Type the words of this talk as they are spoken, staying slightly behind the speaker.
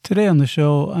Today on the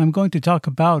show, I'm going to talk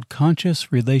about conscious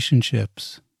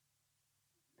relationships.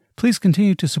 Please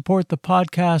continue to support the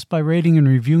podcast by rating and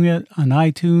reviewing it on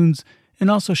iTunes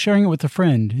and also sharing it with a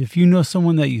friend. If you know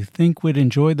someone that you think would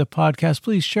enjoy the podcast,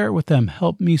 please share it with them.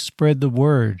 Help me spread the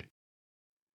word.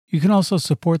 You can also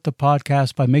support the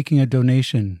podcast by making a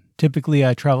donation. Typically,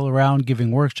 I travel around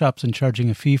giving workshops and charging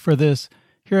a fee for this.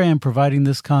 Here I am providing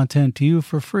this content to you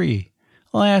for free.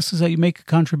 All I ask is that you make a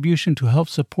contribution to help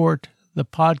support the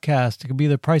podcast. It could be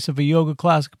the price of a yoga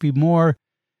class, it could be more,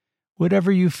 whatever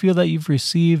you feel that you've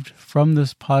received from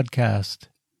this podcast.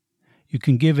 You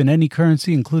can give in any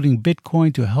currency, including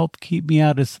Bitcoin, to help keep me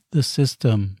out of the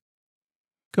system.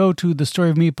 Go to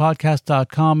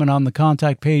thestoryofmepodcast.com, and on the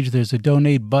contact page, there's a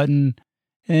donate button,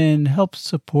 and help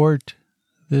support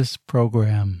this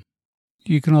program.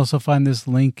 You can also find this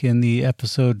link in the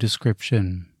episode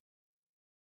description.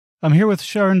 I'm here with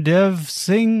Sharon Dev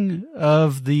Singh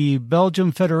of the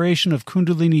Belgium Federation of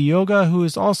Kundalini Yoga, who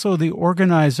is also the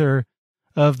organizer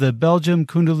of the Belgium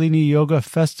Kundalini Yoga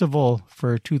Festival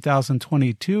for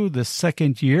 2022, the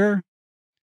second year.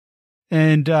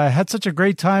 And I had such a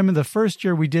great time in the first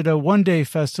year. We did a one-day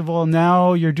festival.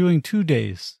 Now you're doing 2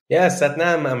 days. Yes,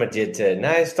 Satnam Amarjit.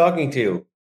 Nice talking to you.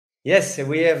 Yes,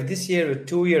 we have this year a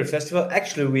 2-year festival.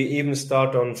 Actually, we even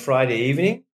start on Friday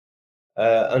evening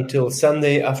until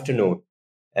Sunday afternoon.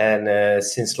 And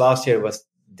since last year was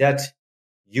that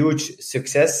huge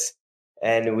success,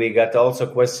 and we got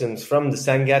also questions from the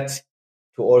Sangat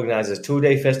to organize a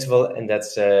 2-day festival, and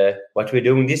that's what we're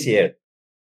doing this year.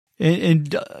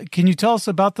 And can you tell us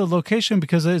about the location?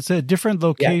 Because it's a different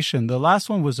location. Yeah. The last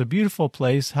one was a beautiful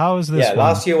place. How is this one?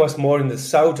 Last year was more in the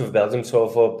south of Belgium. So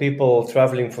for people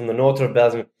traveling from the north of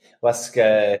Belgium was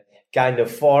kind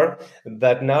of far.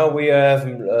 But now we have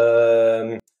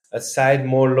a site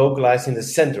more localized in the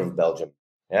center of Belgium.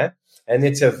 Yeah, and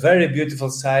it's a very beautiful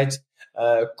site,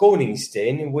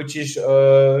 Koningsteen, which is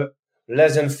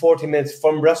less than 40 minutes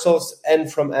from Brussels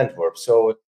and from Antwerp.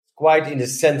 So quite in the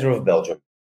center of Belgium.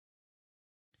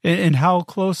 And how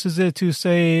close is it to,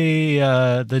 say,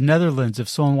 the Netherlands, if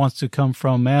someone wants to come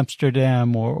from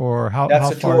Amsterdam, or how far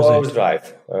is it? That's a 2-hour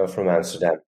drive from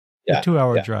Amsterdam. Yeah. A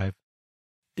 2-hour drive.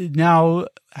 Now,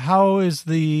 how is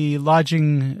the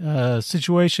lodging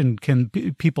situation? Can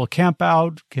people camp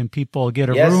out? Can people get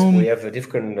a room? Yes, we have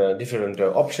different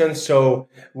options. So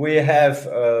we have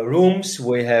rooms,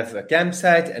 we have a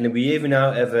campsite, and we even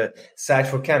now have a site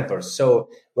for campers. So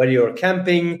whether you're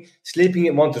camping,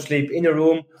 sleeping, want to sleep in a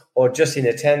room, or just in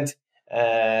a tent,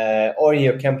 or in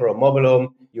your camper or mobile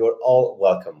home, you're all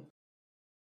welcome.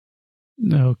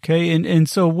 Okay, and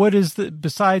so what is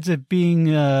besides it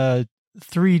being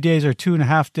 3 days or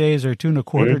 2.5 days or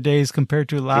 2.25 days compared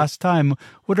to last time,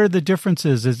 what are the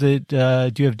differences? Is it,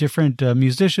 do you have different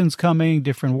musicians coming,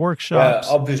 different workshops?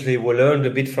 Obviously, we learned a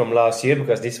bit from last year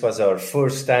because this was our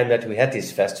first time that we had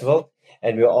this festival,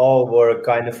 and we all were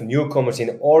kind of newcomers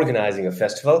in organizing a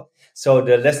festival. So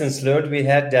the lessons learned we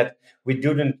had that we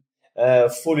didn't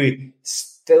fully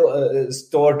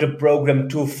store the program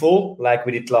too full like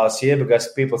we did last year, because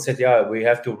people said, we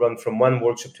have to run from one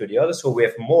workshop to the other. So we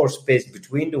have more space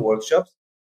between the workshops.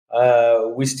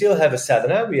 We still have a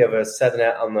sadhana. We have a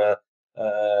sadhana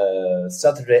on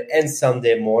Saturday and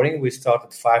Sunday morning. We start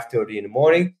at 5:30 in the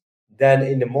morning. Then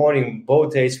in the morning,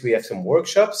 both days, we have some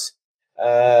workshops.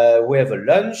 We have a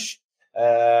lunch.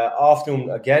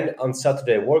 Afternoon, again, on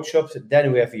Saturday, workshops.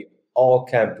 Then we have the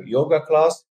all-camp yoga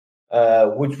class,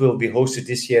 which will be hosted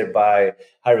this year by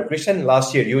Hare Krishnan.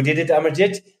 Last year, you did it,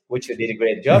 Amarjit, which you did a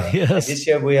great job. Yes. And this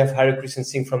year, we have Hare Krishnan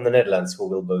Singh from the Netherlands, who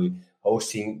will be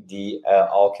hosting the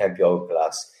all-camp yoga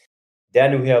class.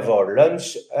 Then we have our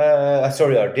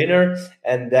our dinner,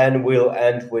 and then we'll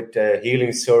end with a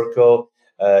healing circle,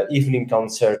 evening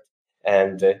concert,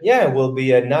 and it will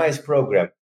be a nice program.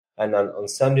 And on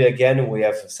Sunday again, we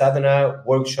have sadhana,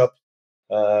 workshop,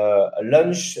 a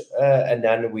lunch, and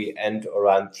then we end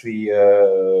around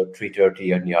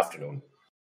 3:30 in the afternoon.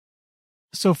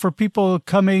 So for people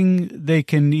coming, they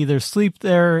can either sleep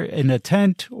there in a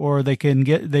tent, or they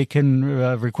can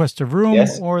request a room,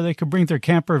 or they can bring their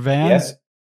camper van. Yes.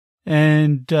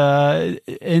 And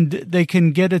they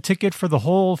can get a ticket for the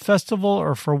whole festival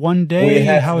or for one day.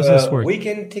 How does this work?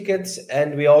 Weekend tickets,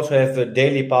 and we also have a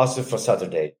daily passes for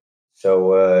Saturday. So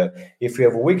if you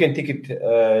have a weekend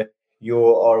ticket, you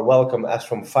are welcome as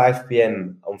from 5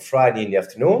 p.m. on Friday in the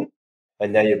afternoon,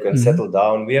 and then you can settle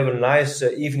down. We have a nice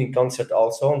evening concert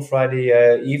also on Friday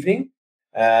evening.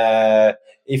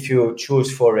 If you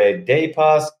choose for a day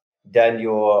pass, then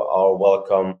you are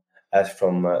welcome as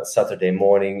from Saturday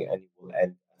morning, and you will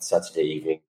end Saturday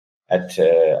evening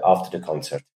after the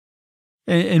concert.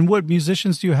 And what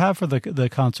musicians do you have for the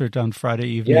concert on Friday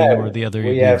evening or the other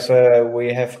evenings?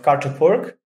 We have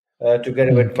Kartapurk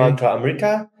together with Mantra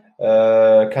Amrita.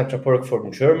 Kartapurk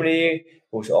from Germany,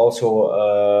 who's also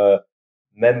a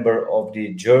member of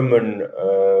the German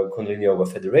Kundalini Yoga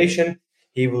Federation.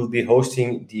 He will be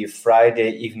hosting the Friday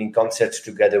evening concerts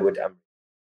together with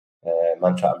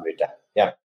Mantra Amrita.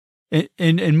 Yeah.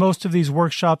 And most of these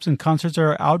workshops and concerts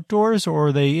are outdoors, or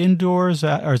are they indoors,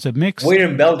 or is it mixed? We're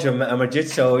in Belgium, Amarjit,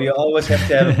 so you always have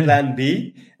to have a plan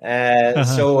B.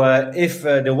 So if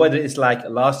the weather is like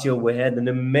last year, we had an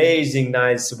amazing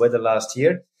nice weather last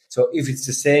year. So if it's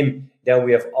the same, then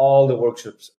we have all the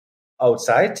workshops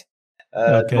outside.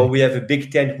 But we have a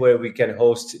big tent where we can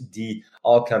host the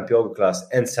All Camp Yoga class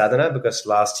and sadhana, because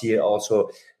last year also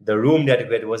the room that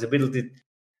we had was a little bit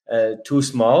too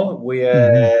small. We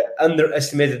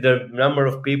underestimated the number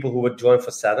of people who would join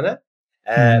for sadhana.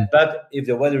 But if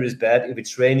the weather is bad, if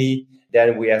it's rainy,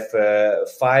 then we have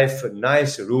 5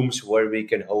 nice rooms where we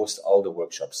can host all the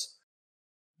workshops.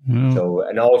 So,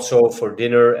 and also for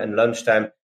dinner and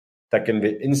lunchtime, that can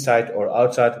be inside or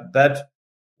outside. But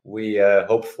we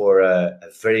hope for a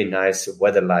very nice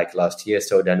weather like last year,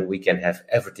 so then we can have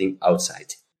everything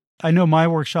outside. I know my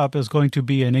workshop is going to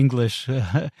be in English.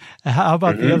 How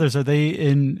about the others? Are they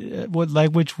in what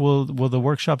language will the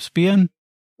workshops be in?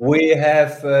 We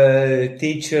have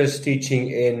teachers teaching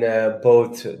in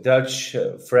both Dutch,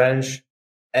 French,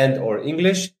 and or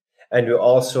English, and we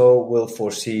also will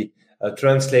foresee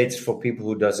translators for people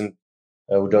who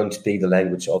don't speak the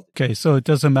language of. Okay, so it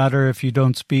doesn't matter if you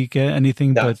don't speak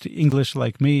anything but English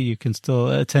like me. You can still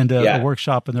attend a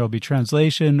workshop, and there will be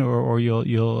translation, or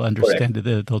you'll understand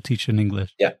it. They'll teach in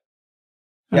English. Yeah.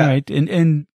 All right,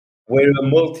 and we're a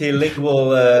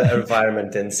multilingual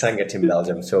environment in Sangat in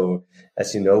Belgium. So,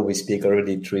 as you know, we speak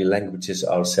already 3 languages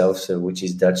ourselves, which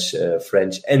is Dutch,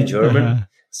 French, and German.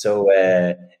 So,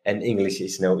 and English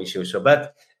is no issue. So,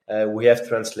 but we have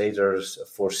translators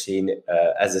foreseen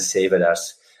as a save at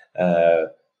us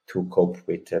to cope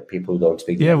with people who don't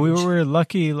speak. Yeah, we were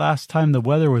lucky last time. The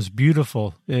weather was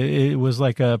beautiful. It was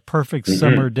like a perfect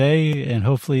summer day, and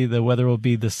hopefully the weather will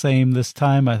be the same this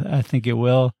time. I think it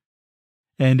will.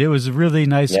 And it was a really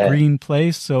nice green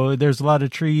place. So there's a lot of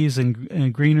trees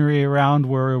and greenery around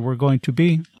where we're going to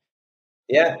be.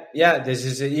 Yeah. This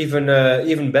is even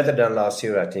better than last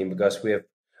year, I think, because we have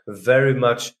very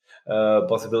much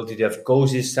possibility to have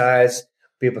cozy sites.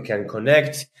 People can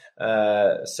connect.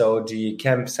 So the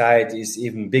campsite is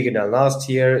even bigger than last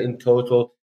year in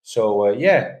total. So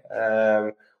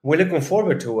we're looking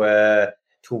forward to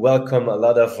welcome a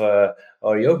lot of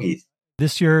our yogis.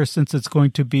 This year, since it's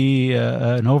going to be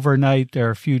an overnight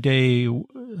or a few day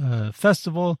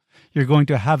festival, you're going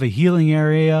to have a healing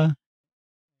area.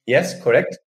 Yes,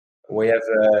 correct. We have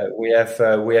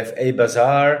a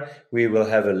bazaar. We will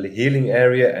have a healing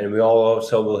area, and we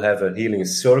also will have a healing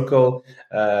circle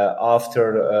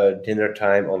after dinner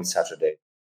time on Saturday.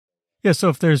 Yeah, so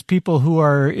if there's people who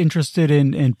are interested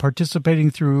in participating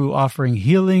through offering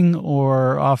healing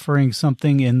or offering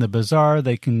something in the bazaar,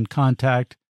 they can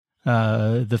contact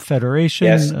the Federation.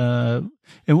 Yes. And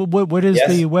what is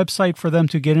the website for them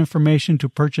to get information, to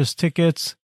purchase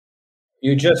tickets?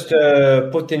 You just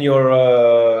put in your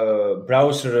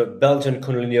browser Belgian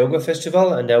Kundalini Yoga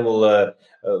Festival, and that will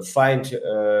find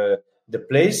the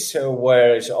place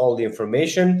where is all the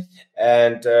information.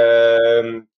 And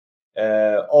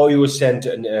or you will send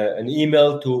an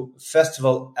email to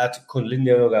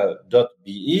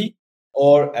festival@kundaliniyoga.be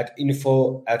or at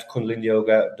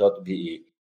info@kundaliniyoga.be.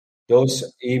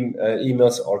 Those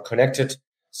emails are connected,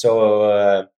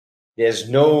 so there's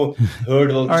no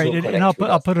hurdle. All right, and I'll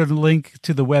put a link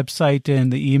to the website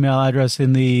and the email address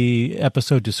in the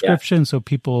episode description, so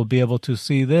people will be able to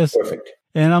see this. Perfect.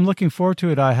 And I'm looking forward to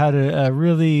it. I had a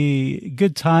really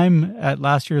good time at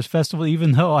last year's festival,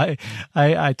 even though I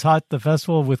taught the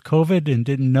festival with COVID and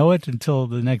didn't know it until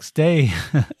the next day.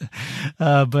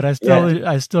 But I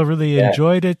still really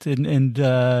enjoyed it, and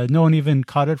no one even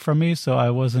caught it from me, so I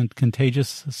wasn't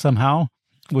contagious somehow,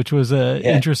 which was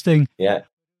interesting. Yeah.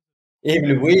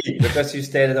 Even we, because you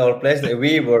stayed at our place,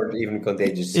 we were even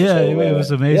contagious. Yeah, so, it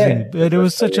was amazing. But it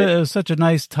was such a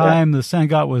nice time. The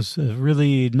Sangat was a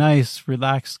really nice,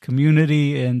 relaxed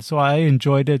community, and so I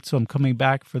enjoyed it. So I'm coming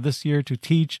back for this year to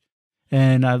teach,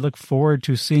 and I look forward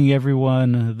to seeing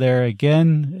everyone there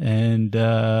again. And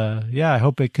I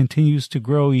hope it continues to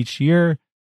grow each year.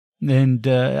 And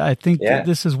I think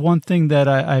this is one thing that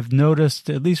I've noticed,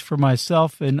 at least for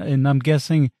myself, and I'm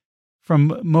guessing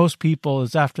from most people,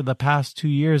 is after the past 2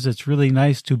 years, it's really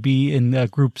nice to be in a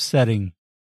group setting.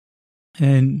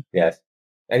 And yes,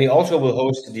 And he also will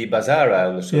host the bazaar, I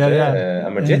understood,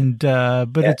 Amarjit? And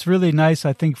but Yeah. it's really nice,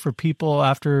 I think, for people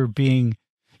after being,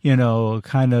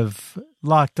 kind of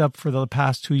locked up for the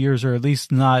past 2 years, or at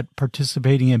least not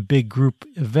participating in big group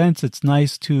events. It's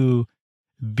nice to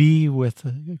be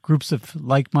with groups of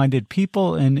like-minded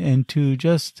people and to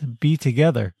just be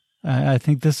together. I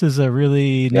think this is a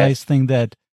really nice thing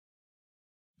that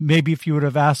maybe if you would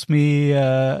have asked me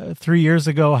 3 years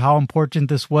ago how important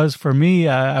this was for me,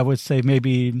 I would say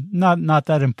maybe not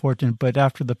that important. But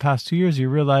after the past 2 years, you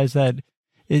realize that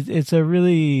it's a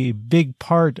really big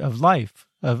part of life,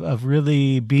 of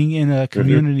really being in a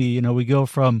community. Mm-hmm. We go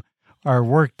from our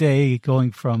work day,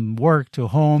 going from work to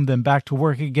home, then back to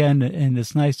work again. And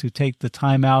it's nice to take the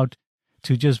time out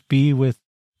to just be with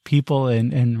people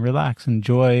and relax,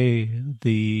 enjoy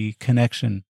the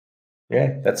connection.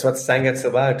 Yeah, that's what Sangat's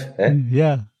about.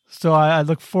 Yeah. So I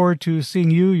look forward to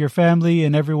seeing you, your family,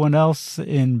 and everyone else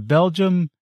in Belgium.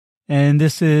 And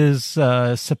this is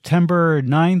September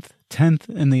 9th, 10th,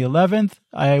 and the 11th.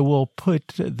 I will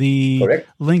put the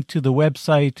link to the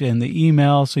website and the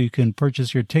email so you can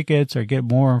purchase your tickets or get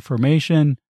more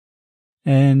information.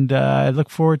 And I look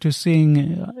forward to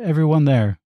seeing everyone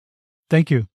there. Thank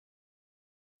you.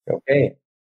 Okay.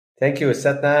 Thank you,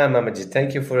 Satnam, Amarjit.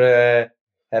 Thank you for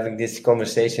having this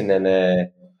conversation, and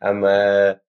I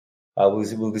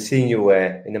will be seeing you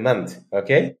in a month.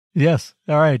 Okay? Yes.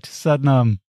 All right.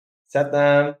 Satnam.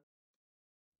 Satnam.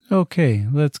 Okay,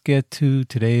 let's get to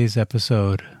today's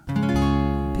episode.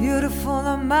 Beautiful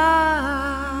am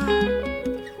I,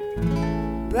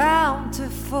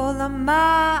 bountiful am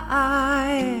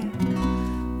I,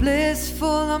 blissful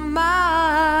am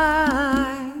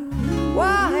I,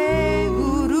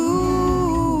 Waheguru,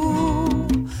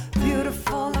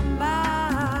 beautiful am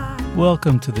I.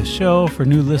 Welcome to the show. For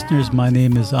new listeners, my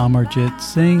name is Amarjit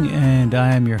Singh, and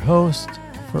I am your host.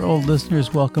 For old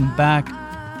listeners, welcome back.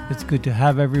 It's good to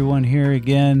have everyone here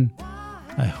again.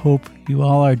 I hope you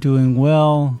all are doing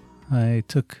well. I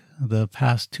took the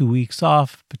past 2 weeks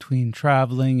off between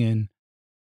traveling and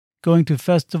going to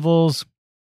festivals,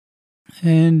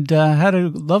 and had a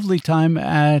lovely time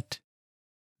at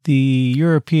the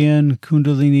European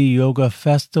Kundalini Yoga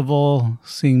Festival,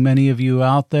 seeing many of you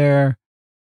out there.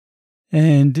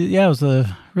 And yeah, it was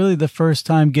really the first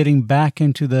time getting back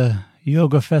into the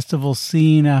yoga festival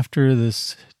scene after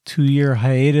this 2-year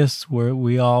hiatus where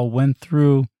we all went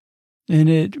through. And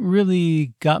it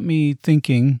really got me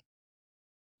thinking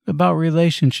about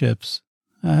relationships.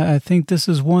 I think this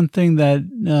is one thing that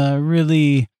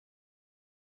really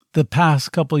the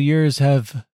past couple of years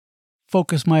have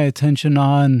focused my attention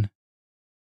on,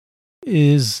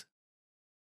 is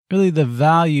really the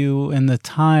value and the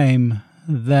time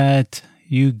that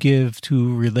you give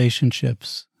to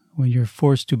relationships when you're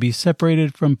forced to be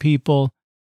separated from people.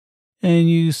 And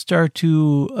you start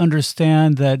to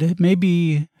understand that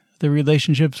maybe the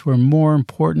relationships were more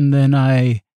important than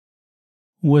I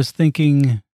was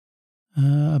thinking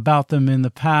about them in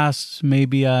the past.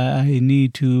 Maybe I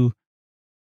need to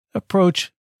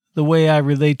approach the way I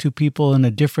relate to people in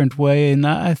a different way. And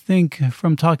I think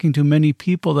from talking to many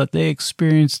people that they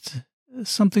experienced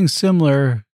something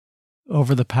similar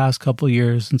over the past couple of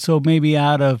years. And so maybe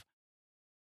out of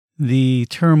the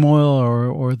turmoil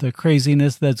or the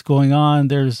craziness that's going on,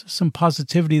 there's some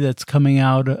positivity that's coming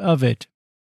out of it.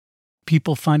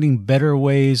 People finding better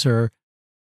ways or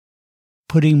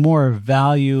putting more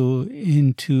value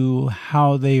into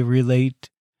how they relate,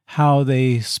 how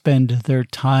they spend their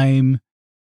time.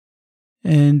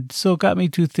 And so it got me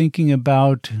to thinking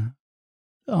about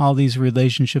all these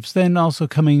relationships. Then also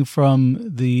coming from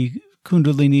the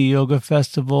Kundalini Yoga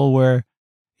Festival where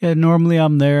normally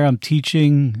I'm there, I'm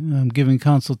teaching, I'm giving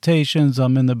consultations,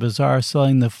 I'm in the bazaar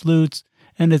selling the flutes,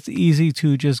 and it's easy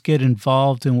to just get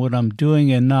involved in what I'm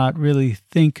doing and not really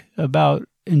think about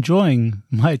enjoying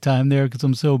my time there because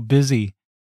I'm so busy.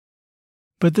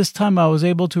 But this time I was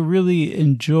able to really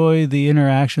enjoy the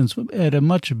interactions at a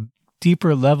much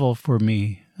deeper level for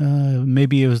me.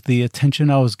 Maybe it was the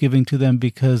attention I was giving to them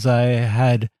because I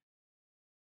had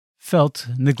felt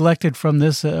neglected from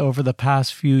this over the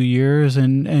past few years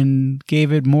and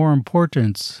gave it more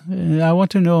importance. And I want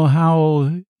to know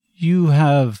how you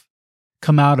have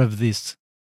come out of this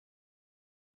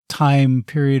time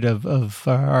period of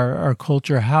our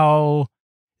culture, how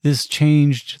this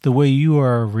changed the way you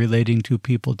are relating to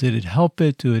people. Did it help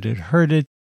it? Did it hurt it?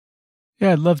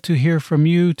 Yeah, I'd love to hear from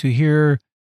you, to hear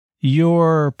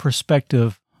your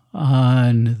perspective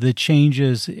on the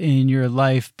changes in your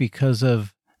life because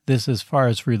of this as far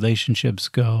as relationships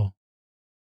go.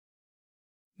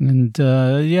 And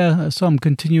so I'm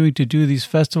continuing to do these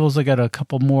festivals. I got a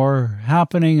couple more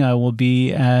happening. I will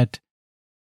be at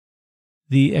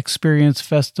the Experience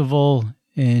Festival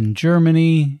in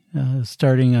Germany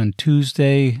starting on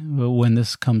Tuesday when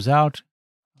this comes out.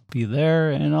 I'll be there.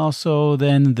 And also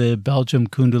then the Belgium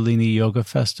Kundalini Yoga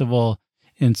Festival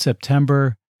in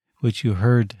September, which you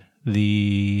heard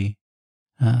the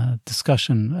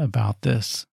discussion about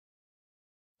this.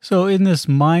 So in this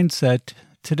mindset,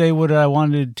 today what I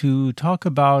wanted to talk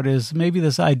about is maybe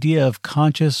this idea of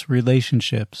conscious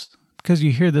relationships, because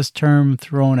you hear this term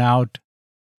thrown out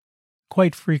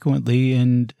quite frequently.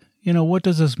 And, what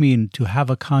does this mean to have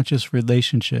a conscious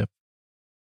relationship?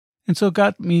 And so it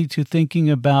got me to thinking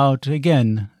about,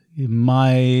 again,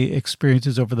 my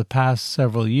experiences over the past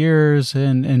several years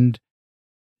and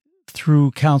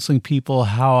through counseling people,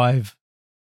 how I've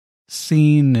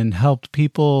seen and helped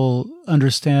people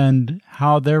understand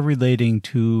how they're relating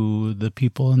to the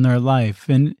people in their life.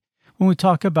 And when we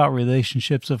talk about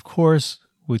relationships, of course,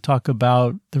 we talk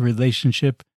about the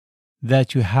relationship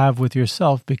that you have with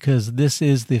yourself, because this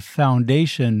is the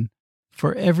foundation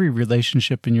for every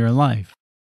relationship in your life.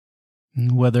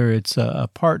 Whether it's a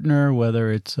partner,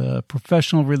 whether it's a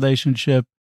professional relationship,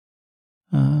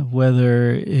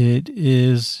 whether it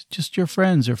is just your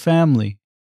friends or family.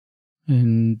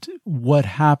 And what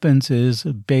happens is,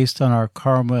 based on our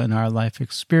karma and our life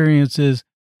experiences,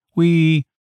 we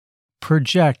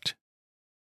project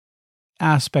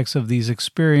aspects of these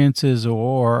experiences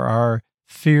or our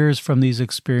fears from these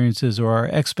experiences or our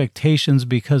expectations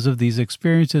because of these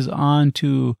experiences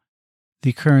onto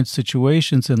the current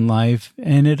situations in life,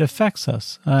 and it affects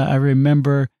us. I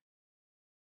remember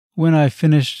when I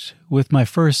finished with my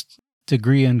first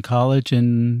degree in college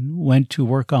and went to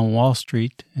work on Wall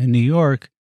Street in New York.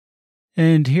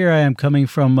 And here I am coming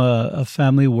from a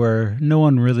family where no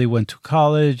one really went to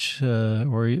college,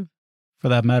 or for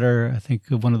that matter, I think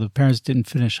one of the parents didn't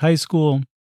finish high school.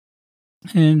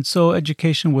 And so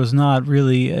education was not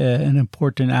really an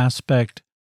important aspect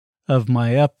of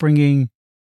my upbringing.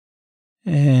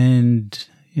 And,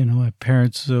 my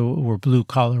parents were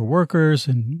blue-collar workers.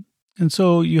 And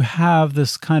so you have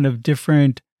this kind of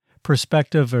different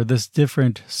perspective or this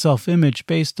different self-image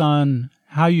based on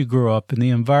how you grew up and the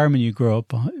environment you grew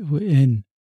up in.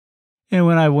 And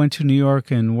when I went to New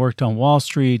York and worked on Wall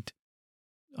Street,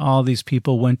 all these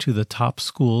people went to the top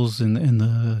schools in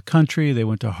the country. They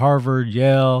went to Harvard,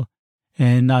 Yale,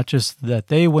 and not just that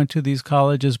they went to these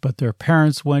colleges, but their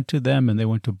parents went to them and they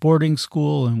went to boarding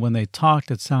school. And when they talked,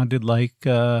 it sounded like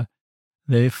the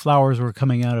flowers were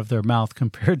coming out of their mouth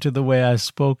compared to the way I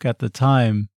spoke at the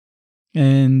time.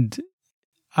 And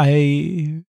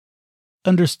I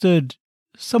understood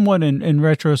somewhat in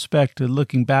retrospect,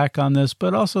 looking back on this,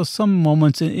 but also some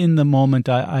moments in the moment,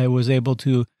 I was able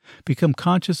to become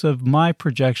conscious of my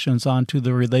projections onto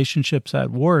the relationships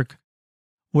at work,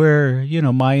 where,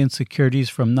 my insecurities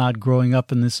from not growing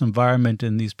up in this environment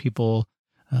and these people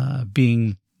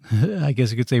being, I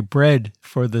guess you could say, bred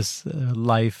for this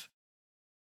life.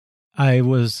 I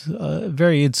was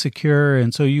very insecure,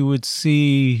 and so you would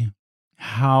see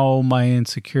how my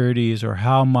insecurities or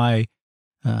how my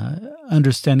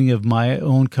understanding of my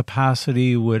own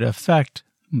capacity would affect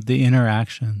the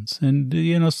interactions. And,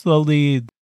 slowly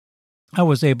I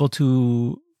was able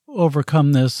to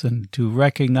overcome this and to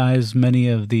recognize many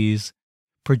of these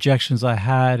projections I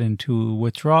had and to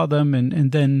withdraw them.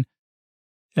 And then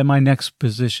at my next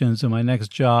positions and my next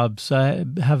jobs, I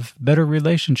have better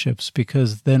relationships,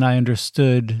 because then I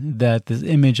understood that the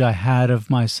image I had of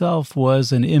myself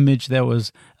was an image that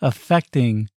was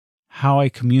affecting how I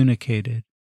communicated,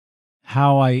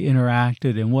 how I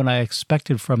interacted, and what I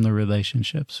expected from the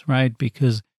relationships, right?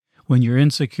 Because when you're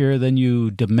insecure, then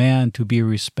you demand to be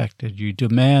respected. You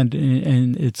demand,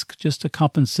 and it's just a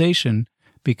compensation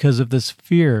because of this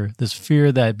fear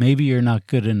that maybe you're not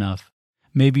good enough.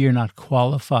 Maybe you're not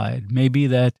qualified. Maybe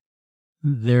that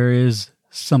there is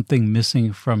something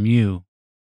missing from you.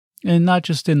 And not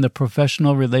just in the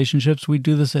professional relationships, we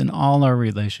do this in all our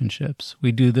relationships.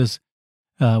 We do this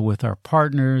with our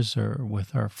partners or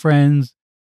with our friends.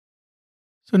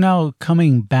 So now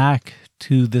coming back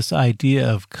to this idea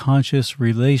of conscious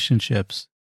relationships,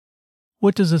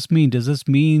 what does this mean? Does this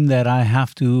mean that I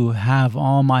have to have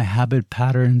all my habit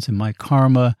patterns and my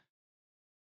karma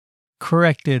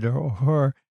corrected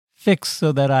or fixed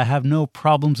so that I have no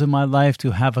problems in my life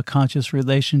to have a conscious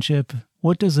relationship?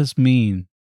 What does this mean?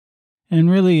 And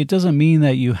really, it doesn't mean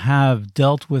that you have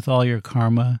dealt with all your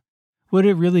karma. What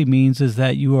it really means is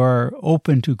that you are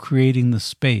open to creating the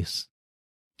space,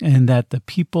 and that the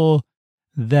people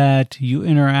that you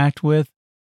interact with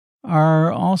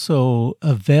are also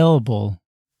available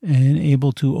and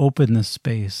able to open this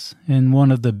space. And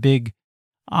one of the big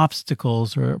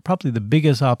obstacles, or probably the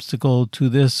biggest obstacle to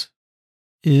this,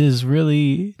 is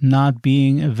really not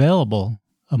being available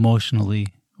emotionally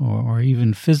or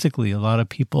even physically. A lot of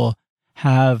people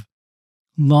have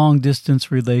long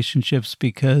distance relationships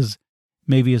because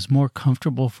maybe it's more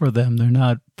comfortable for them. They're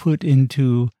not put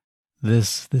into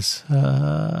this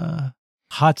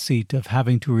hot seat of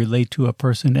having to relate to a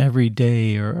person every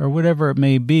day or whatever it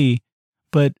may be.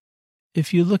 But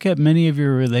if you look at many of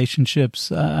your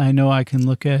relationships, I know I can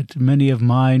look at many of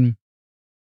mine,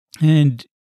 and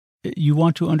you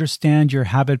want to understand your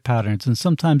habit patterns. And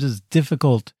sometimes it's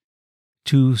difficult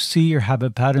to see your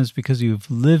habit patterns because you've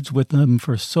lived with them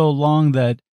for so long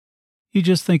that you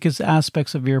just think it's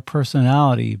aspects of your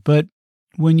personality. But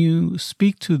when you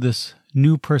speak to this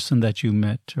new person that you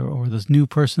met or this new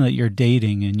person that you're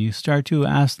dating, and you start to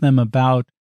ask them about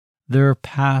their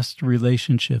past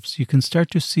relationships, you can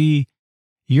start to see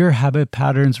your habit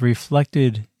patterns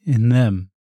reflected in them.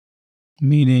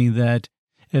 Meaning that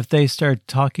if they start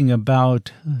talking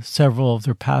about several of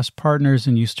their past partners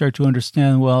and you start to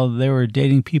understand, well, they were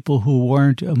dating people who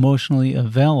weren't emotionally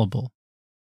available.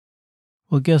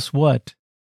 Well, guess what?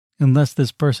 Unless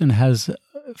this person has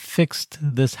fixed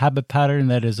this habit pattern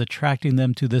that is attracting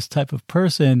them to this type of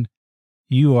person,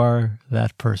 you are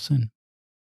that person.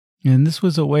 And this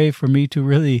was a way for me to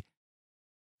really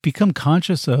become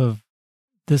conscious of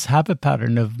this habit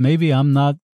pattern of maybe I'm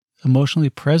not emotionally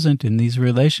present in these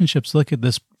relationships. Look at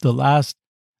this, the last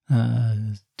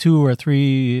 2 or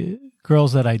 3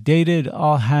 girls that I dated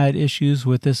all had issues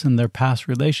with this in their past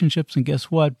relationships. And guess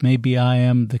what? Maybe I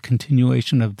am the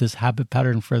continuation of this habit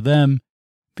pattern for them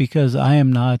because I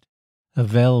am not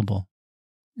available.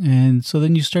 And so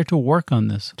then you start to work on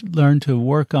this, to learn to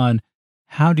work on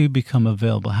how do you become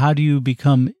available? How do you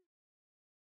become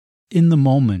in the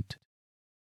moment?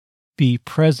 Be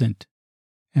present.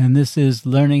 And this is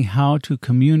learning how to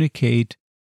communicate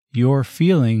your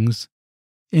feelings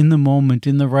in the moment,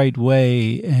 in the right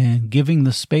way, and giving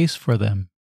the space for them.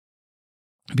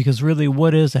 Because really,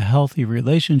 what is a healthy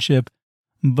relationship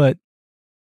but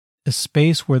a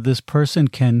space where this person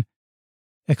can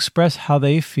express how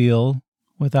they feel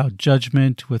without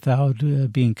judgment, without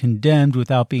being condemned,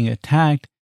 without being attacked,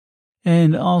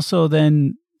 and also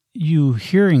then you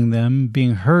hearing them,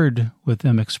 being heard with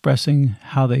them expressing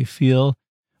how they feel,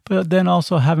 but then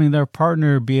also having their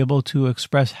partner be able to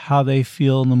express how they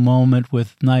feel in the moment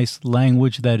with nice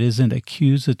language that isn't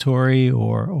accusatory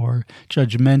or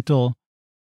judgmental.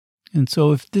 And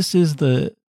so if this is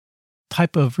the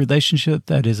type of relationship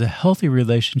that is a healthy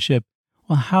relationship,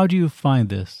 well, how do you find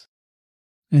this?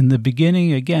 In the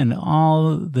beginning, again,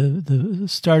 all the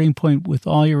starting point with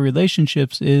all your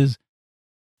relationships is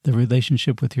the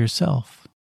relationship with yourself.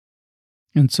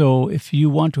 And so if you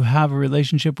want to have a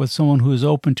relationship with someone who is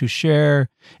open to share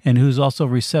and who's also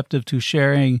receptive to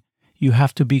sharing, you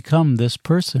have to become this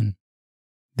person.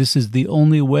 This is the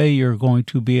only way you're going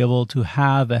to be able to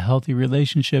have a healthy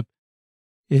relationship,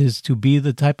 is to be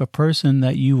the type of person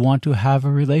that you want to have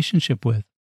a relationship with.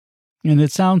 And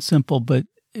it sounds simple, but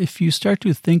if you start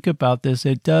to think about this,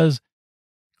 it does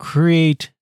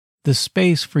create the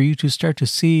space for you to start to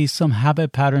see some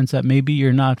habit patterns that maybe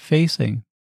you're not facing.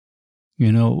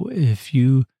 You know, if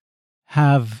you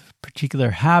have particular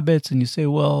habits and you say,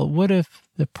 well, what if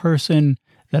the person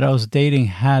that I was dating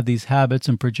had these habits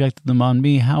and projected them on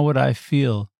me? How would I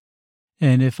feel?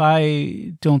 And if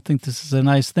I don't think this is a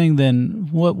nice thing, then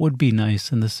what would be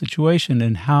nice in this situation?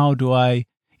 And how do I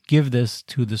give this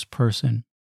to this person?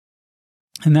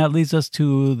 And that leads us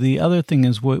to the other thing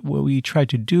is what we try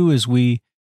to do is we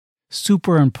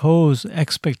superimpose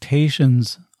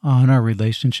expectations on our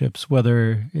relationships,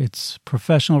 whether it's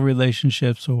professional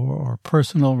relationships or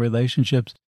personal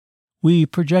relationships. We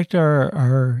project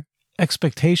our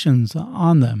expectations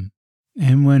on them.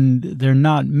 And when they're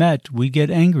not met, we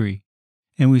get angry.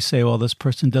 And we say, well, this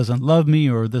person doesn't love me,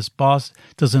 or this boss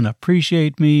doesn't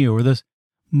appreciate me, or this.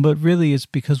 But really, it's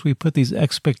because we put these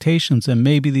expectations, and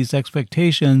maybe these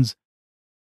expectations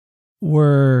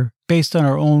were based on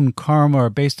our own karma or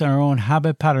based on our own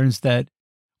habit patterns that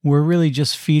we're really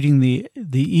just feeding the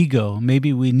ego.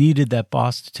 Maybe we needed that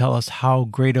boss to tell us how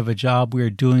great of a job we are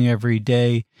doing every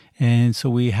day. And so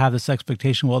we have this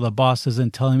expectation, well, the boss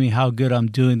isn't telling me how good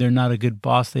I'm doing. They're not a good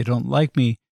boss. They don't like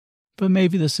me. But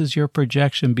maybe this is your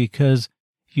projection because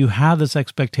you have this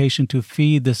expectation to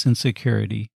feed this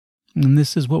insecurity. And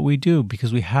this is what we do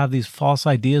because we have these false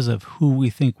ideas of who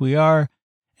we think we are.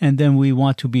 And then we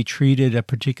want to be treated a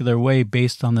particular way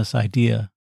based on this idea.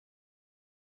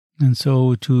 And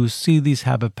so to see these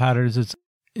habit patterns, it's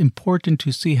important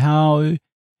to see how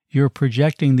you're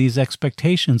projecting these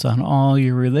expectations on all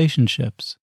your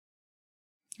relationships.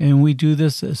 And we do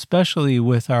this especially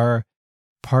with our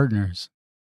partners.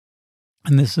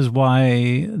 And this is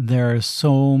why there are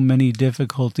so many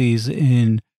difficulties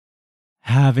in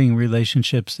having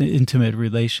relationships, intimate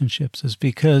relationships, is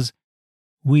because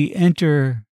we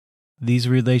enter these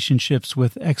relationships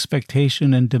with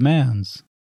expectation and demands.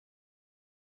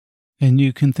 And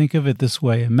you can think of it this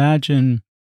way. Imagine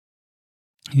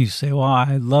you say, well,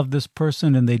 I love this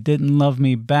person and they didn't love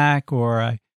me back,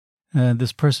 or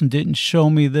this person didn't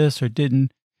show me this or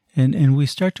didn't. And we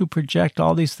start to project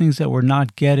all these things that we're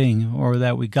not getting or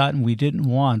that we got and we didn't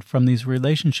want from these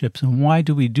relationships. And why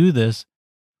do we do this?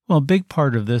 Well, a big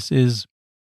part of this is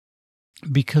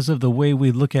because of the way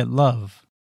we look at love.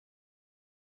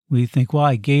 We think, well,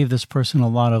 I gave this person a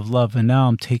lot of love and now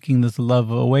I'm taking this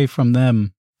love away from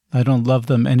them. I don't love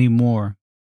them anymore.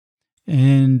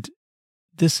 And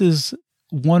this is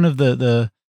one of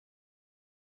the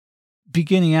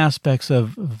beginning aspects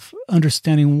of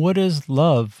understanding what is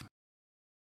love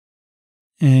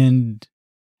and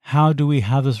how do we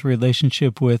have this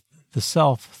relationship with the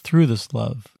self through this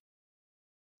love.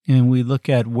 And we look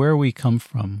at where we come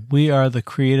from. We are the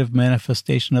creative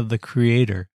manifestation of the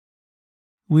Creator.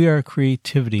 We are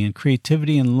creativity, and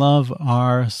creativity and love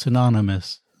are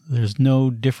synonymous. There's no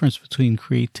difference between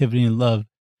creativity and love.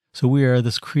 So we are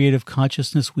this creative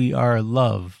consciousness. We are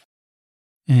love.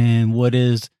 And what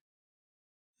is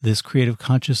this creative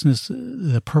consciousness?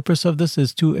 The purpose of this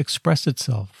is to express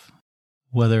itself,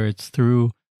 whether it's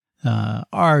through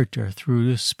art or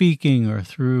through speaking or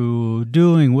through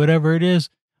doing, whatever it is,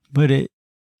 but it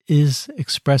is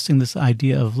expressing this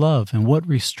idea of love. And what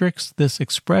restricts this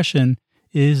expression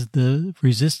is the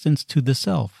resistance to the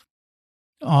self.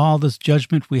 All this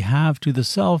judgment we have to the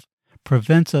self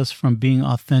prevents us from being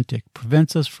authentic,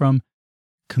 prevents us from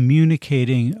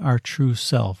communicating our true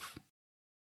self.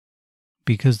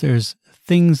 Because there's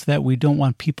things that we don't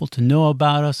want people to know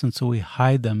about us, and so we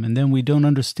hide them. And then we don't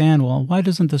understand, well, why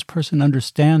doesn't this person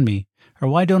understand me? Or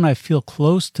why don't I feel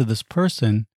close to this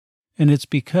person? And it's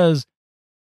because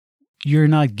you're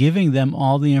not giving them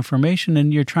all the information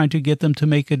and you're trying to get them to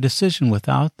make a decision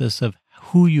without this of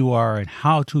who you are and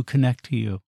how to connect to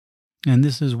you. And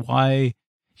this is why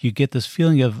you get this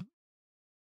feeling of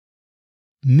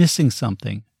missing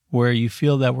something, where you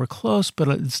feel that we're close, but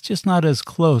it's just not as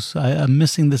close. I'm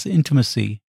missing this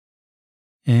intimacy.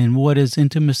 And what is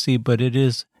intimacy? But it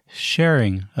is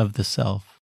sharing of the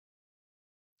self.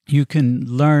 You can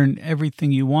learn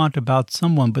everything you want about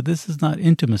someone, but this is not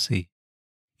intimacy.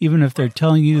 Even if they're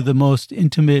telling you the most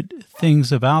intimate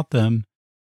things about them,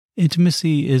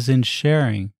 intimacy is in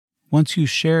sharing. Once you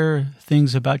share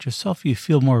things about yourself, you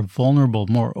feel more vulnerable,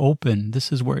 more open.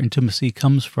 This is where intimacy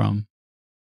comes from.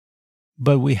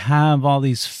 But we have all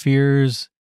these fears,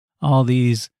 all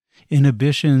these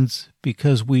inhibitions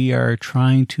because we are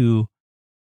trying to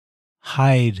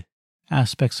hide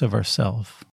aspects of ourselves.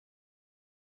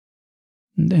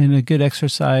 And a good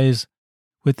exercise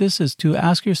with this is to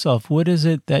ask yourself, what is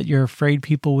it that you're afraid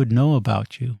people would know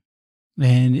about you?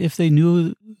 And if they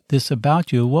knew this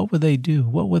about you, what would they do?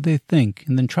 What would they think?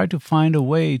 And then try to find a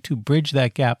way to bridge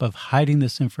that gap of hiding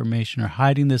this information or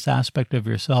hiding this aspect of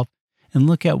yourself, and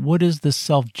look at what is the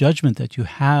self-judgment that you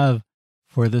have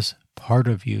for this part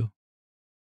of you.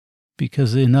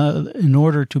 Because in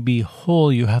order to be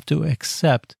whole, you have to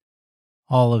accept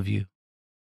all of you.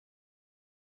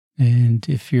 And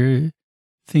if you're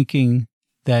thinking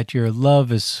that your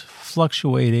love is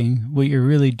fluctuating, what you're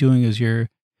really doing is you're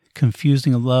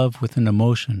confusing love with an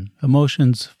emotion.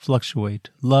 Emotions fluctuate.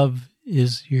 Love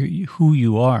is who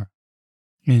you are.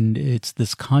 And it's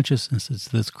this consciousness, it's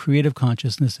this creative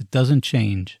consciousness. It doesn't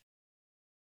change.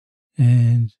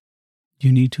 And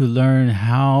you need to learn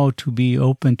how to be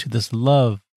open to this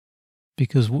love.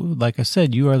 Because, like I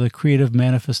said, you are the creative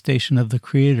manifestation of the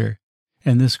Creator.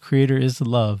 And this Creator is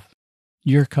love.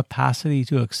 Your capacity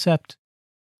to accept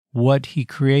what He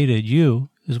created you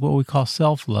is what we call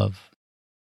self-love.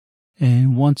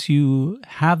 And once you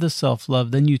have the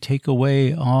self-love, then you take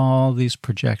away all these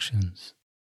projections.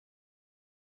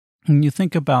 And you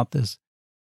think about this.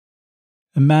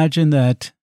 Imagine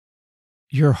that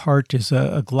your heart is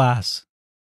a glass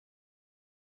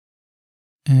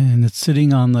and it's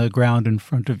sitting on the ground in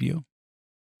front of you.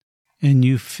 And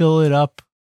you fill it up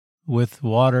with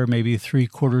water, maybe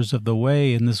 3/4 of the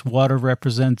way, and this water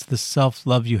represents the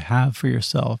self-love you have for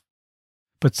yourself.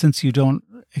 But since you don't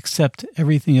accept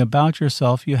everything about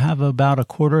yourself, you have about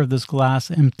 1/4 of this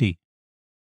glass empty.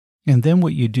 And then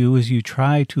what you do is you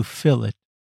try to fill it.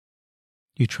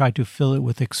 You try to fill it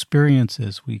with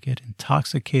experiences. We get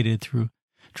intoxicated through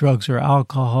drugs or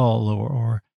alcohol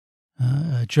or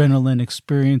adrenaline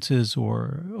experiences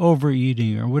or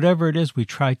overeating or whatever it is, we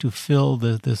try to fill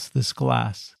this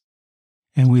glass.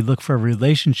 And we look for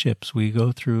relationships. We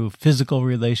go through physical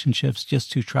relationships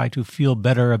just to try to feel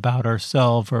better about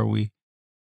ourselves, or we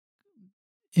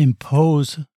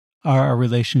impose our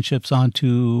relationships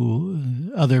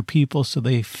onto other people so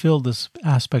they fill this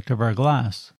aspect of our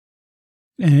glass.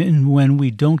 And when we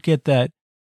don't get that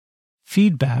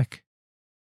feedback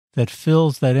that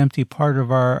fills that empty part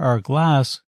of our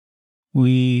glass,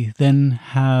 we then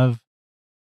have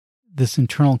this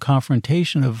internal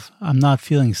confrontation of, I'm not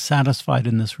feeling satisfied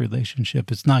in this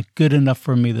relationship. It's not good enough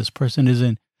for me. This person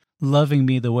isn't loving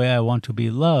me the way I want to be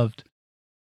loved.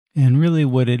 And really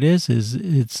what it is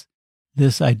it's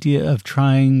this idea of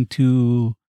trying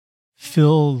to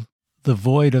fill the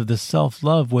void of the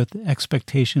self-love with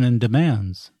expectation and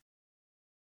demands.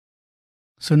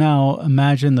 So now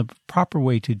imagine the proper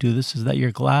way to do this is that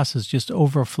your glass is just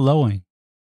overflowing.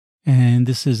 And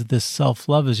this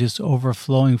self-love is just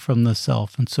overflowing from the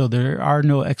self. And so there are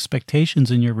no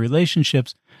expectations in your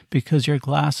relationships because your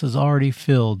glass is already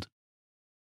filled.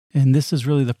 And this is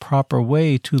really the proper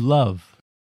way to love.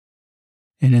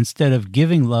 And instead of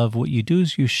giving love, what you do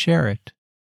is you share it.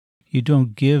 You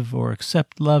don't give or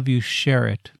accept love, you share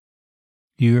it.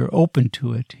 You're open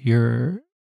to it. You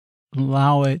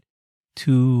allow it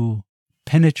to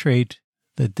penetrate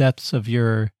the depths of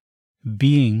your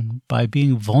being by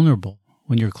being vulnerable.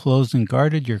 When you're closed and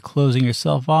guarded, you're closing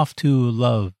yourself off to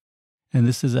love. And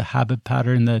this is a habit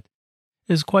pattern that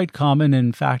is quite common.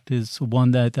 In fact, is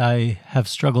one that I have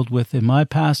struggled with in my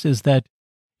past, is that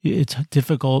it's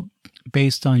difficult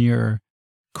based on your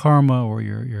karma or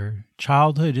your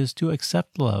childhood is to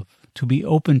accept love, to be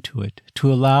open to it,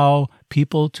 to allow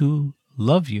people to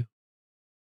love you.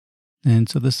 And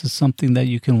so this is something that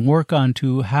you can work on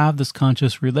to have this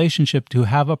conscious relationship, to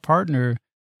have a partner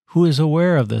who is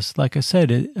aware of this. Like I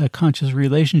said, a conscious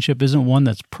relationship isn't one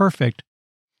that's perfect,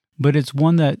 but it's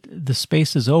one that the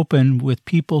space is open with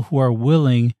people who are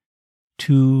willing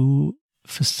to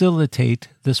facilitate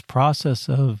this process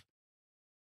of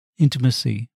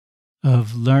intimacy,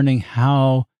 of learning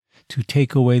how to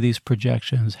take away these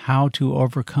projections, how to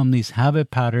overcome these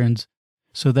habit patterns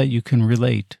so that you can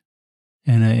relate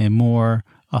in a more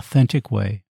authentic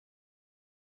way.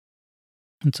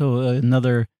 And so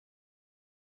another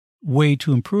way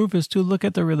to improve is to look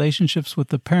at the relationships with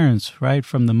the parents, right?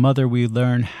 From the mother, we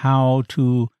learn how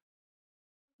to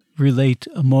relate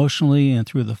emotionally, and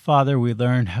through the father, we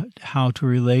learn how to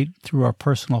relate through our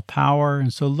personal power.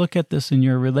 And so look at this in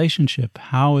your relationship.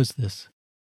 How is this?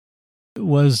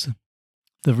 Was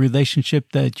the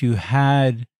relationship that you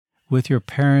had with your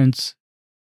parents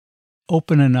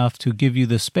open enough to give you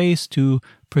the space to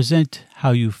present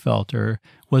how you felt? Or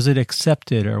was it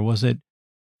accepted? Or was it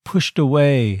pushed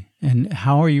away? And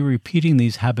how are you repeating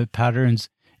these habit patterns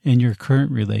in your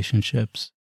current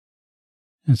relationships?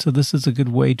 And so this is a good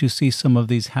way to see some of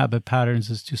these habit patterns,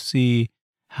 is to see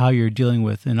how you're dealing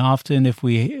with. And often if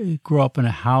we grow up in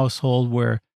a household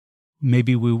where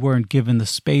maybe we weren't given the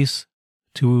space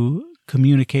to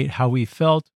communicate how we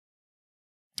felt,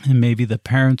 and maybe the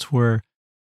parents were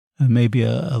maybe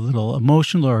a little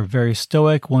emotional or very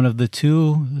stoic, one of the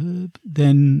two,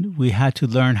 then we had to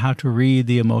learn how to read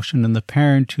the emotion in the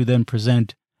parent to then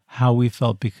present how we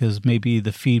felt, because maybe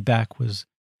the feedback was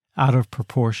out of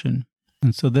proportion.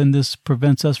 And so then this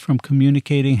prevents us from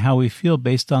communicating how we feel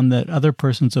based on that other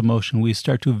person's emotion. We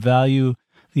start to value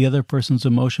the other person's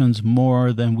emotions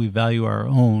more than we value our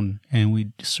own, and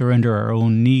we surrender our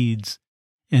own needs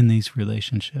in these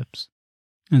relationships.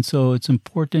 And so it's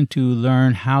important to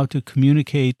learn how to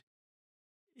communicate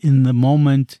in the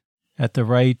moment, at the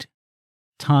right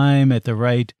time, at the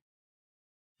right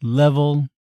level,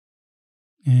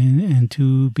 and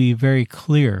to be very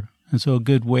clear. And so a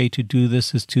good way to do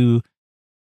this is to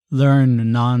learn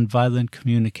nonviolent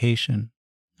communication.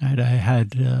 I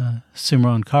had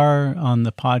Simran Kaur on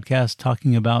the podcast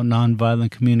talking about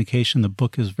nonviolent communication. The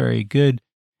book is very good.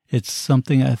 It's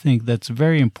something I think that's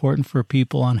very important for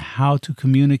people on how to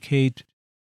communicate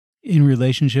in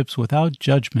relationships without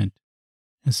judgment.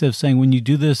 Instead of saying, when you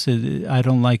do this, I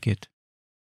don't like it.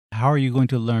 How are you going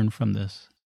to learn from this?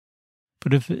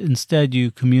 But if instead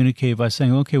you communicate by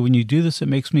saying, okay, when you do this, it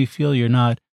makes me feel you're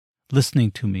not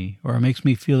listening to me, or it makes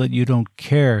me feel that you don't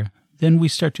care, then we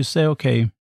start to say,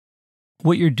 okay,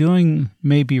 what you're doing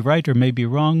may be right or may be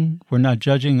wrong. We're not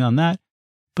judging on that,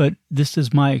 but this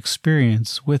is my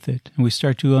experience with it. And we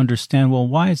start to understand, well,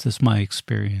 why is this my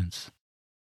experience?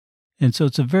 And so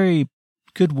it's a very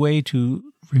good way to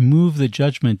remove the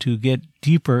judgment, to get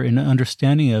deeper in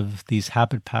understanding of these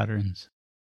habit patterns.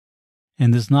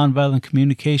 And this nonviolent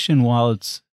communication, while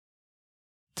it's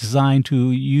designed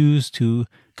to use to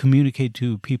communicate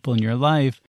to people in your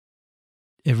life,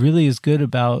 it really is good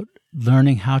about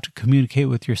learning how to communicate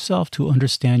with yourself to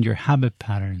understand your habit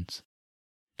patterns,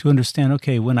 to understand,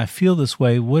 okay, when I feel this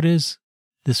way, what is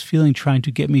this feeling trying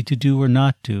to get me to do or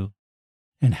not do?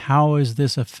 And how is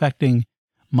this affecting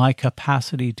my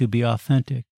capacity to be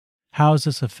authentic? How is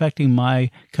this affecting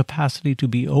my capacity to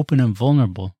be open and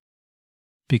vulnerable?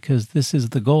 Because this is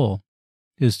the goal,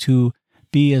 is to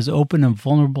be as open and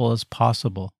vulnerable as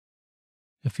possible.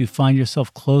 If you find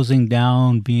yourself closing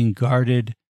down, being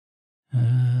guarded,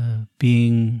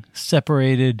 being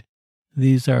separated,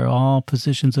 these are all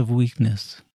positions of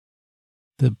weakness.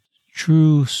 The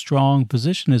true, strong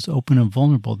position is open and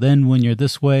vulnerable. Then when you're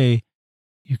this way,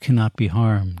 you cannot be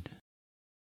harmed.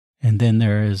 And then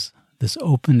there is this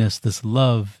openness, this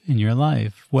love in your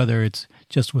life, whether it's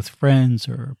just with friends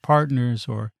or partners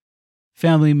or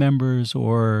family members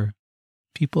or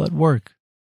people at work.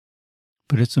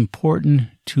 But it's important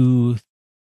to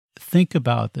think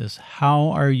about this. How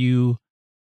are you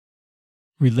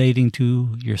relating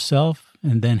to yourself?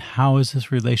 And then how is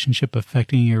this relationship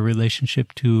affecting your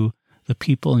relationship to the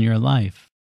people in your life?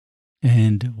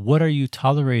 And what are you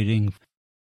tolerating?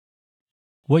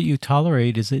 What you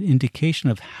tolerate is an indication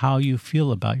of how you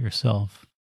feel about yourself.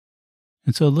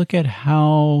 And so look at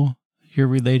how you're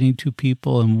relating to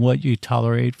people and what you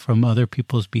tolerate from other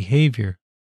people's behavior.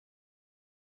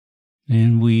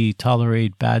 And we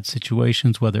tolerate bad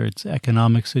situations, whether it's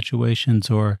economic situations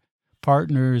or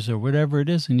partners or whatever it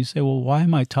is. And you say, well, why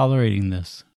am I tolerating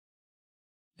this?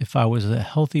 If I was a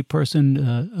healthy person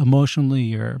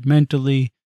emotionally or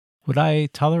mentally, would I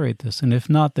tolerate this? And if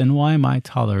not, then why am I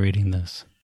tolerating this?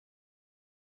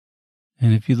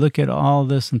 And if you look at all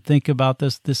this and think about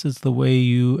this, this is the way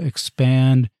you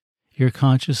expand your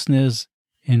consciousness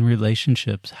in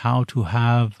relationships, how to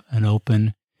have an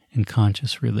open and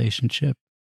conscious relationship.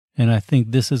 And I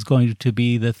think this is going to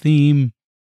be the theme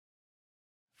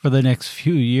for the next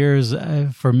few years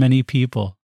for many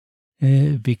people,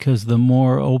 because the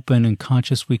more open and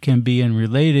conscious we can be in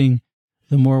relating,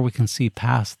 the more we can see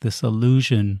past this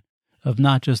illusion of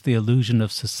not just the illusion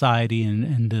of society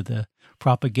and the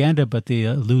propaganda, but the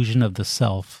illusion of the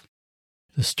self,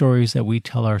 the stories that we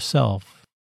tell ourselves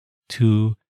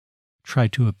to try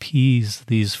to appease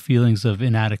these feelings of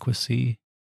inadequacy.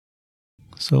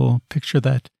 So picture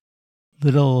that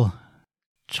little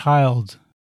child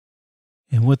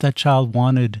and what that child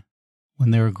wanted when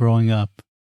they were growing up,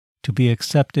 to be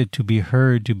accepted, to be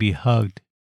heard, to be hugged.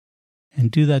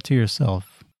 And do that to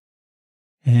yourself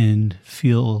and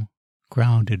feel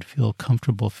grounded, feel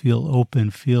comfortable, feel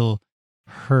open, feel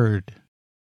heard,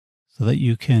 so that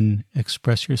you can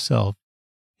express yourself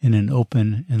in an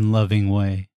open and loving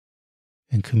way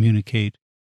and communicate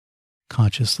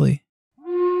consciously.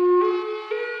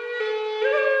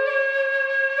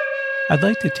 I'd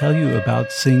like to tell you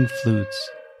about Sing Flutes.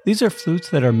 These are flutes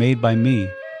that are made by me.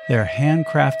 They are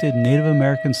handcrafted Native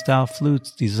American style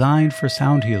flutes designed for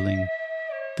sound healing.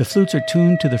 The flutes are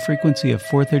tuned to the frequency of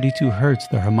 432 Hertz,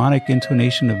 the harmonic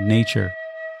intonation of nature.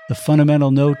 The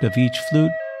fundamental note of each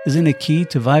flute is in a key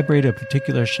to vibrate a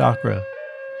particular chakra.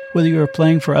 Whether you are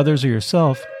playing for others or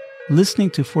yourself, listening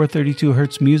to 432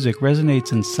 Hertz music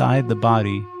resonates inside the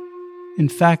body. In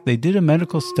fact, they did a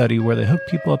medical study where they hooked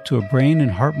people up to a brain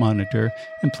and heart monitor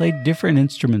and played different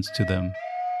instruments to them.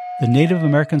 The Native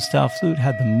American style flute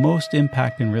had the most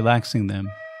impact in relaxing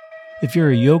them. If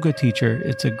you're a yoga teacher,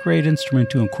 it's a great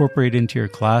instrument to incorporate into your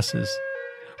classes.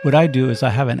 What I do is I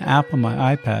have an app on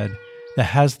my iPad that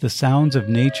has the sounds of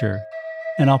nature,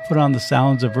 and I'll put on the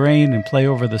sounds of rain and play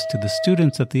over this to the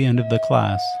students at the end of the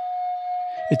class.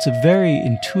 It's a very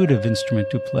intuitive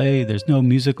instrument to play. There's no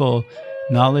musical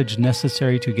knowledge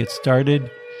necessary to get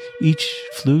started. Each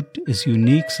flute is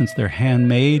unique since they're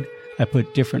handmade. I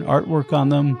put different artwork on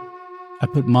them. I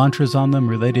put mantras on them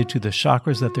related to the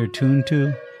chakras that they're tuned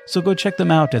to. So go check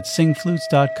them out at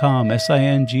singflutes.com,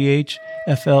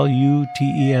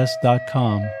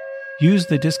 SINGHFLUTES.com. Use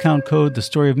the discount code The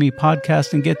Story of Me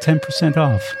Podcast and get 10%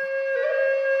 off.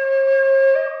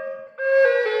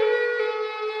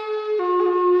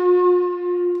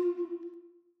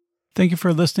 Thank you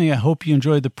for listening. I hope you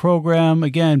enjoyed the program.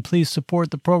 Again, please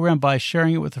support the program by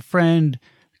sharing it with a friend,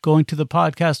 going to the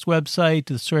podcast website,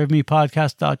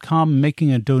 thestoryofmepodcast.com, and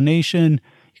making a donation.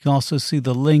 You can also see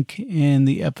the link in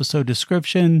the episode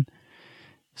description.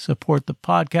 Support the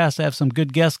podcast. I have some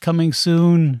good guests coming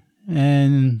soon,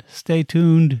 and stay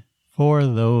tuned for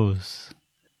those.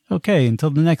 Okay, until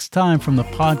the next time, from the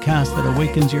podcast that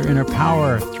awakens your inner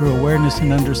power through awareness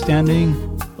and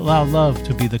understanding, Allow love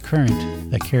to be the current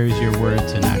that carries your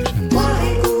words and actions.